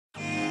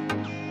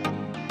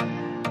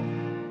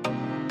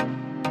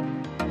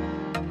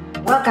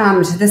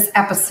Welcome to this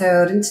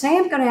episode, and today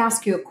I'm going to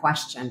ask you a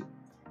question.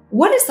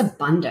 What is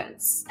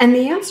abundance? And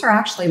the answer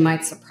actually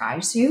might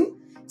surprise you.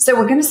 So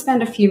we're going to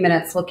spend a few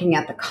minutes looking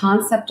at the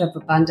concept of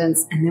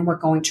abundance, and then we're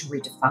going to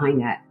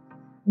redefine it.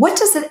 What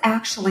does it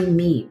actually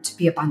mean to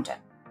be abundant?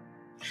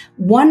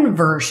 One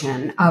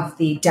version of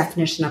the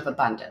definition of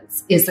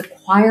abundance is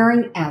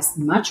acquiring as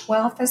much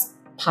wealth as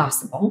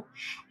possible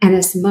and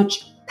as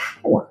much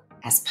power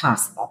as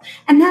possible.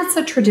 And that's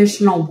a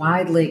traditional,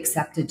 widely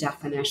accepted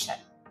definition.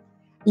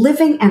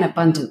 Living an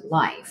abundant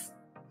life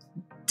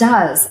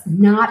does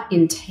not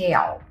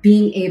entail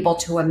being able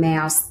to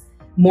amass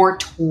more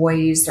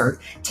toys or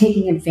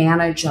taking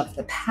advantage of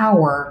the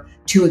power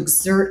to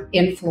exert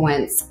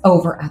influence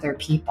over other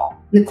people,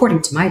 according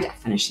to my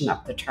definition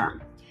of the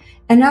term.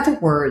 In other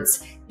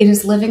words, it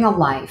is living a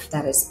life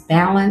that is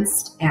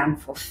balanced and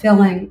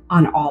fulfilling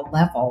on all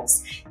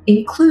levels,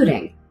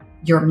 including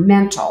your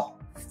mental,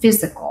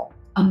 physical,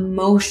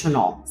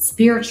 emotional,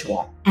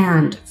 spiritual,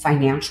 and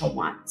financial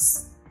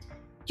ones.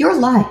 Your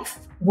life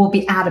will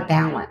be out of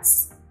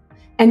balance,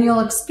 and you'll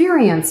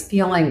experience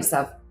feelings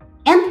of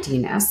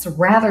emptiness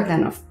rather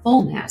than of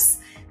fullness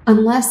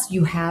unless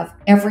you have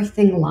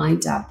everything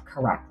lined up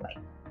correctly.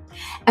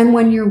 And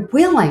when you're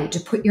willing to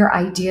put your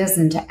ideas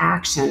into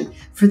action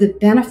for the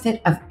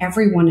benefit of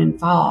everyone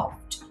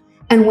involved,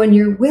 and when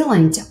you're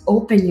willing to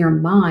open your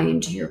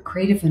mind to your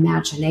creative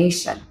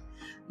imagination,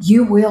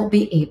 you will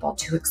be able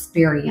to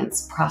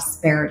experience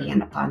prosperity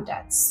and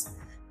abundance.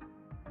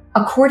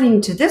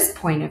 According to this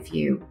point of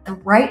view, the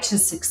right to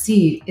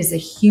succeed is a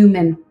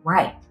human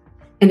right,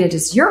 and it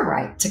is your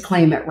right to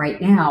claim it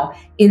right now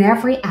in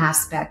every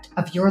aspect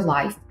of your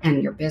life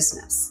and your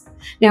business.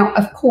 Now,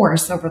 of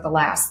course, over the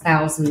last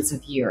thousands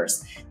of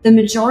years, the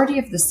majority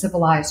of the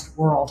civilized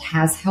world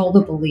has held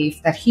a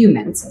belief that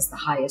humans, as the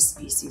highest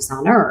species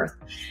on Earth,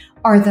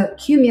 are the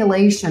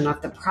accumulation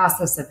of the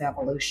process of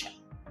evolution.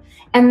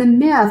 And the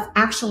myth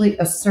actually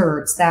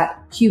asserts that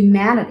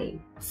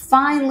humanity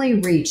finally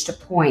reached a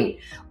point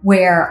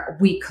where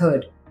we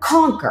could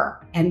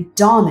conquer and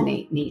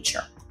dominate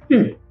nature.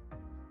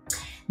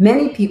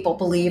 Many people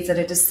believe that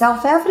it is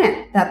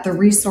self-evident that the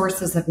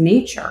resources of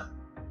nature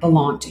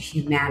belong to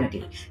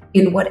humanity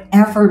in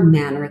whatever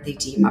manner they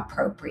deem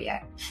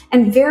appropriate.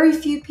 And very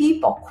few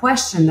people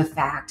question the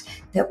fact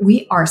that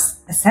we are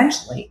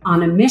essentially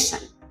on a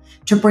mission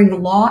to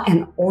bring law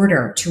and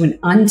order to an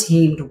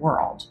untamed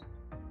world.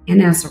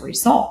 And as a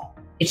result,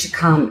 it should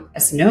come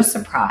as no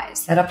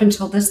surprise that up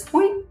until this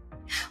point,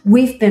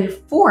 we've been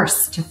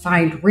forced to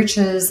find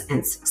riches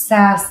and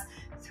success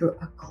through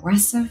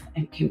aggressive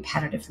and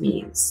competitive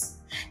means.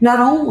 Not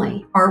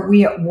only are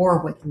we at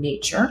war with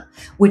nature,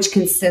 which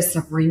consists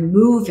of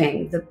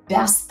removing the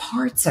best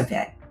parts of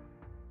it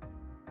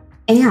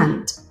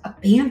and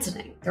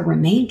abandoning the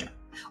remainder,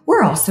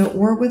 we're also at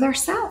war with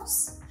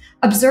ourselves.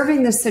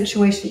 Observing this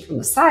situation from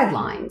the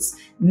sidelines,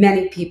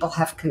 many people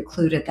have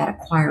concluded that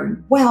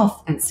acquiring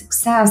wealth and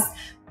success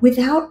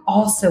without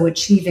also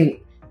achieving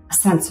a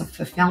sense of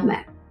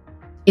fulfillment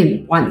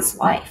in one's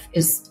life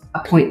is a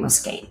pointless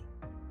game.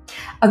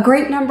 A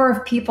great number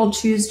of people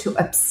choose to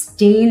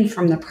abstain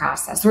from the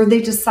process, or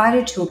they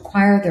decided to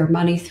acquire their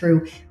money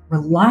through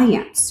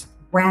reliance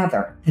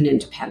rather than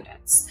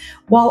independence.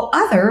 While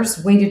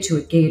others waited to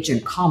engage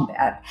in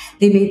combat,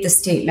 they made the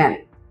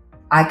statement,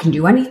 "I can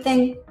do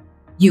anything,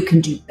 you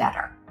can do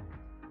better."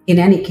 In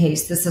any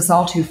case, this has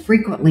all too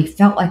frequently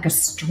felt like a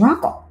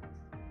struggle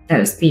that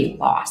is being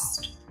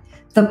lost.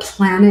 The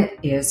planet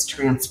is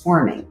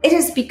transforming. It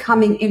is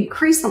becoming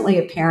increasingly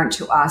apparent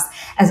to us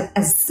as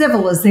a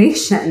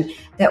civilization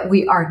that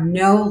we are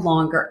no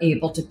longer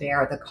able to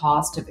bear the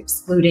cost of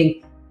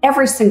excluding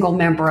every single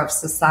member of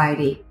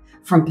society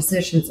from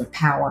positions of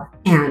power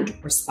and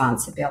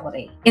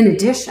responsibility. In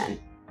addition,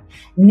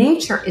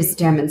 nature is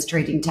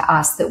demonstrating to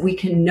us that we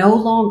can no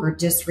longer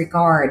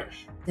disregard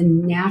the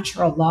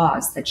natural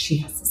laws that she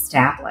has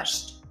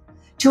established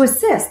to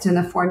assist in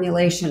the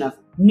formulation of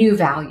new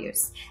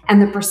values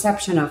and the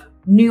perception of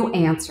new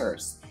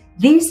answers.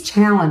 These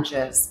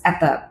challenges at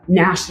the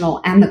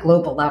national and the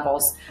global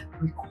levels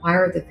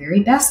require the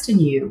very best in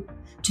you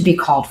to be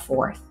called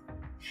forth.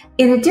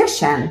 In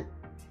addition,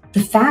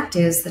 the fact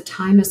is the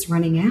time is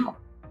running out.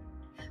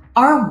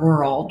 Our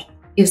world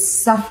is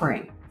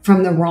suffering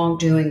from the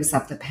wrongdoings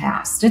of the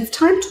past. It's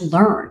time to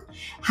learn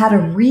how to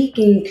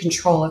regain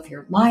control of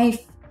your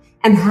life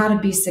and how to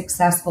be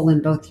successful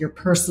in both your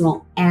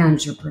personal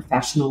and your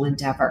professional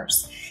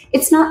endeavors.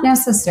 It's not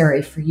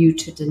necessary for you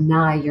to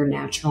deny your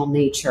natural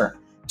nature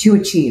to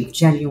achieve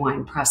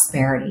genuine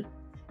prosperity,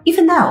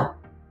 even though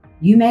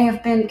you may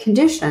have been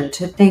conditioned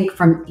to think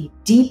from a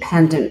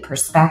dependent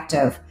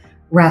perspective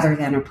rather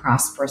than a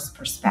prosperous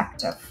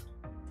perspective.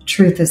 The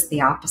truth is the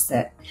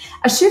opposite.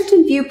 A shift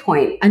in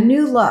viewpoint, a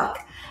new look,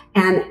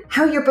 and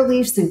how your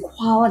beliefs and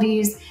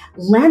qualities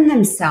lend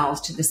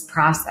themselves to this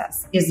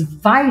process is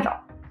vital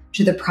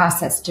to the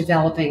process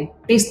developing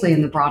basically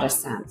in the broadest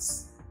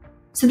sense.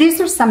 So these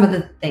are some of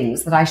the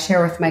things that I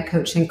share with my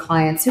coaching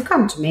clients who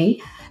come to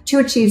me to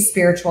achieve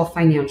spiritual,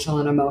 financial,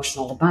 and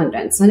emotional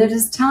abundance. And it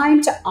is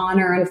time to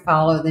honor and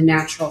follow the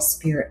natural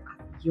spirit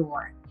of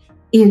your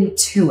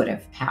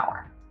intuitive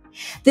power.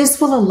 This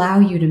will allow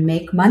you to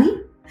make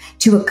money,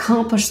 to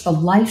accomplish the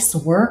life's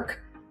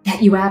work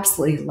that you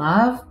absolutely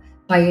love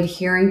by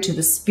adhering to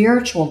the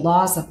spiritual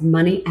laws of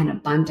money and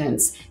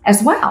abundance,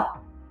 as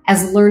well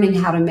as learning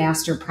how to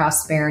master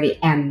prosperity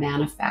and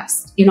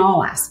manifest in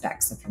all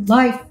aspects of your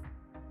life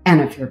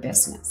and of your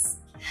business.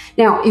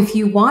 Now, if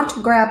you want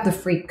to grab the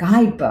free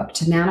guidebook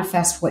to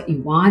manifest what you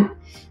want,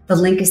 the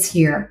link is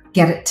here.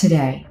 Get it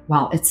today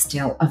while it's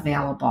still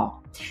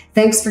available.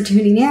 Thanks for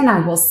tuning in.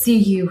 I will see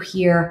you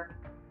here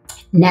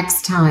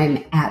next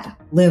time at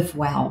Live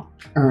Well,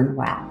 Earn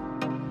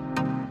Well.